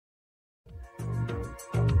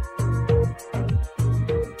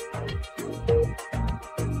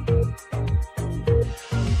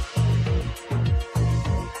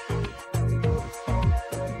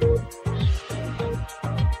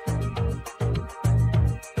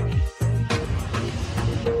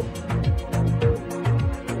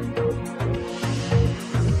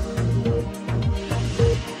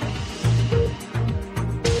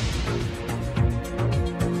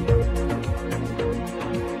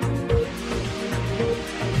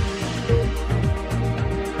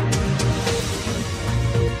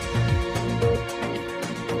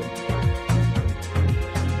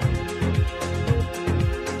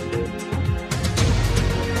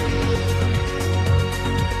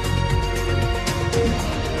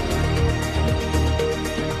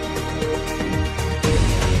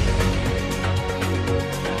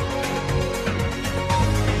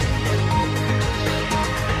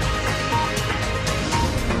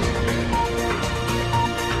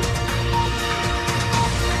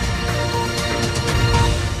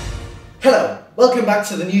Welcome back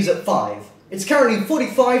to the news at 5. It's currently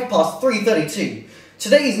 45 past 3:32.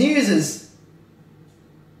 Today's news is...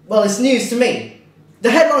 well, it's news to me. The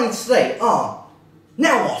headlines today are...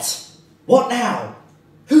 now what? What now?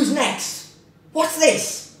 Who's next? What's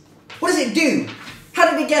this? What does it do? How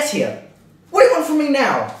did we get here? What do you want from me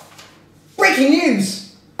now? Breaking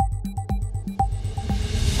news!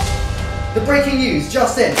 The breaking news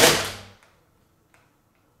just in.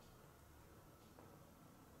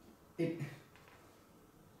 It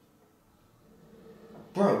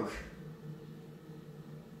broke.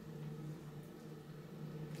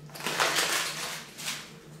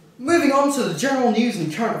 Moving on to the general news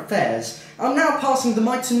and current affairs, I'm now passing the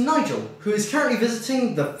mic to Nigel, who is currently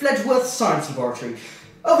visiting the Fledgworth Science Laboratory.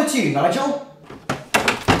 Over to you, Nigel.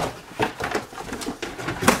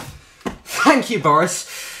 Thank you, Boris.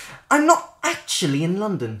 I'm not actually in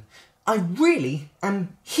London. I really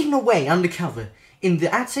am hidden away undercover in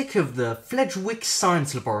the attic of the Fledgwick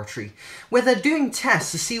Science Laboratory, where they're doing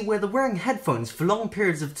tests to see whether wearing headphones for long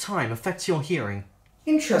periods of time affects your hearing.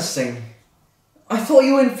 Interesting. I thought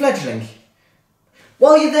you were in fledgling.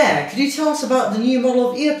 While you're there, could you tell us about the new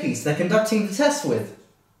model of earpiece they're conducting the test with?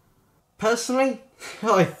 Personally,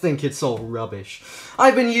 I think it's all rubbish.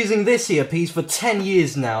 I've been using this earpiece for 10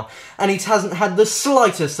 years now, and it hasn't had the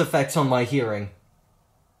slightest effect on my hearing.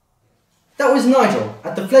 That was Nigel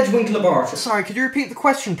at the Fledgwick Laboratory. Sorry, could you repeat the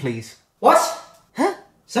question, please? What? Huh?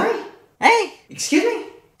 Sorry? Hey! Excuse me?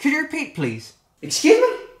 Could you repeat, please? Excuse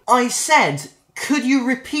me? I said, could you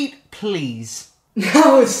repeat, please?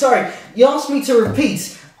 No, sorry. You asked me to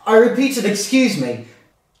repeat. I repeated excuse me.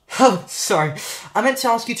 Oh, sorry. I meant to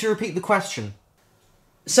ask you to repeat the question.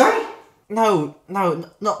 Sorry? No,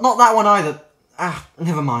 not that one either. Ah,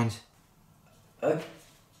 never mind.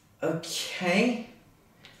 Okay.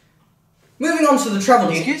 Moving on to the travel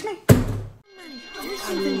news. Excuse me?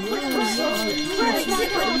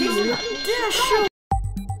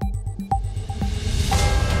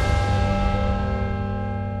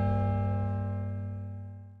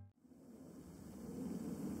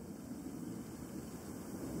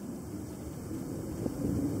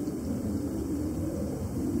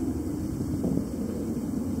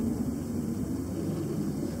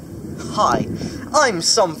 Hi, I'm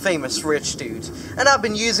some famous rich dude, and I've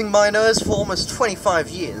been using my nose for almost 25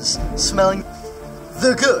 years, smelling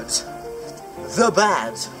the good, the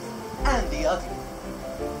bad, and the ugly.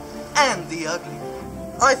 And the ugly.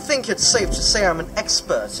 I think it's safe to say I'm an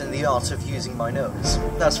expert in the art of using my nose.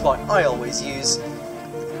 That's why I always use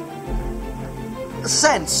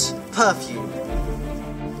scent perfume.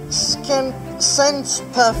 Scent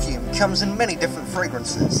perfume comes in many different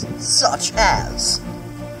fragrances, such as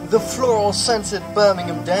the floral-scented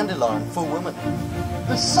Birmingham dandelion for women,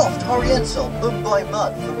 the soft oriental Mumbai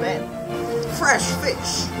mud for men, fresh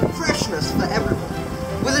fish, freshness for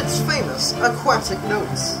everyone, with its famous aquatic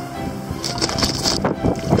notes,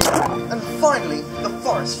 and finally the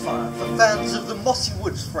forest fire for fans of the mossy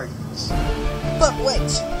woods fragrance. But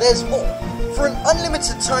wait, there's more. For an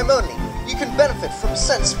unlimited time only, you can benefit from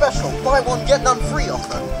Scent Special buy one get none free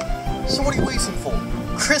offer. So what are you waiting for?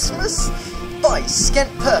 Christmas? Buy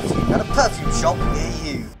Skent perfume at a perfume shop near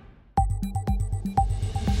you.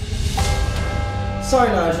 Sorry,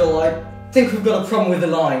 Nigel, I think we've got a problem with the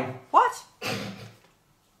line. What? I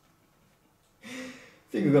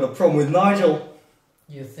think we've got a problem with Nigel.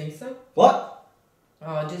 You think so? What?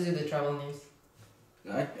 Oh, just do the travel news.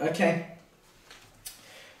 Okay.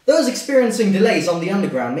 Those experiencing delays on the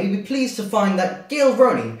Underground may be pleased to find that Gail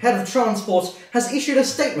Roney, Head of Transport, has issued a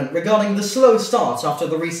statement regarding the slow start after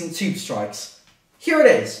the recent tube strikes. Here it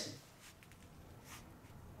is.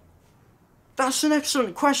 That's an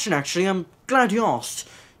excellent question, actually. I'm glad you asked.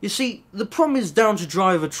 You see, the problem is down to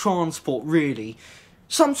driver transport, really.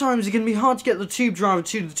 Sometimes it can be hard to get the tube driver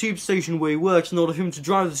to the tube station where he works in order for him to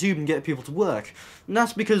drive the tube and get people to work. And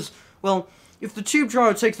that's because, well, if the tube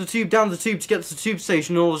driver takes the tube down the tube to get to the tube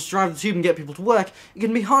station in order to drive the tube and get people to work, it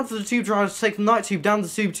can be hard for the tube driver to take the night tube down the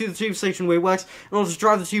tube to the tube station where he works in order to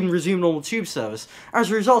drive the tube and resume normal tube service.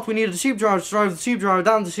 As a result, we need a tube driver to drive the tube driver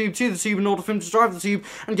down the tube to the tube in order for him to drive the tube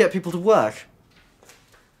and get people to work.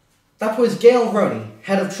 That was Gail Roney,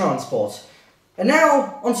 Head of Transport. And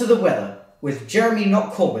now, onto the weather, with Jeremy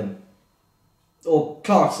not Corbyn. Or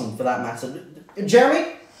Clarkson, for that matter.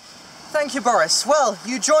 Jeremy? Thank you, Boris. Well,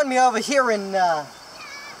 you joined me over here in,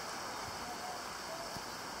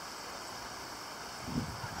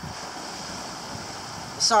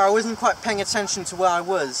 Sorry, I wasn't quite paying attention to where I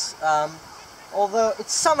was. Although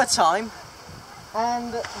it's summertime,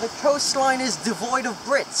 and the coastline is devoid of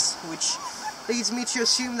Brits, which leads me to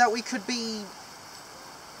assume that we could be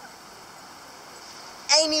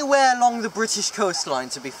anywhere along the British coastline,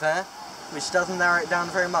 to be fair, which doesn't narrow it down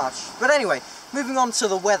very much. But anyway, moving on to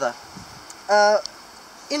the weather.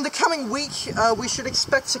 In the coming week, we should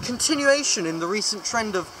expect a continuation in the recent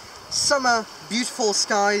trend of summer, beautiful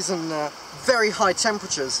skies and very high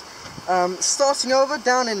temperatures. Starting over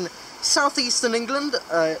down in southeastern England,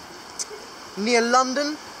 near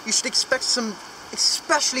London, you should expect some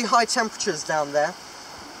especially high temperatures down there,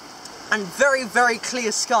 and very, very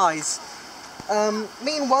clear skies.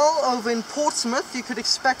 Meanwhile, over in Portsmouth, you could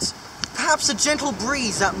expect perhaps a gentle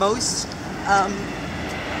breeze at most,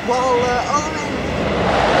 while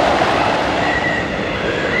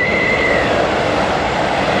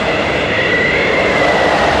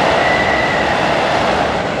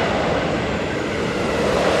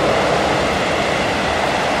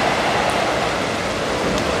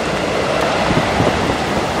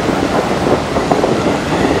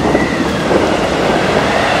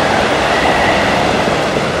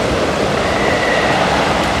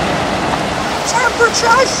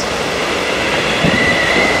temperatures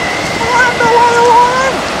around the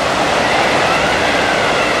waterline.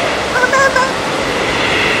 Remember,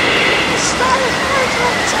 stay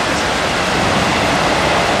hydrated.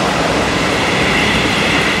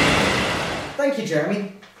 Thank you, Jeremy.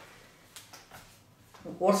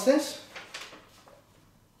 What's this?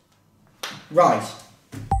 Right.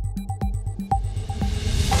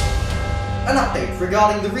 An update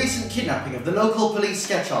regarding the recent kidnapping of the local police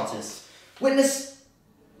sketch artist.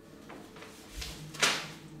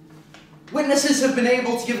 Witnesses have been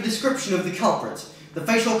able to give a description of the culprit. The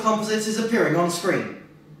facial composite is appearing on screen.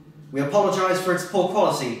 We apologise for its poor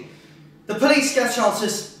quality. The police sketch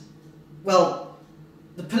artist was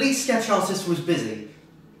busy.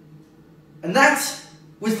 And that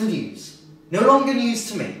was the news. No longer news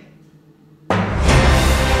to me.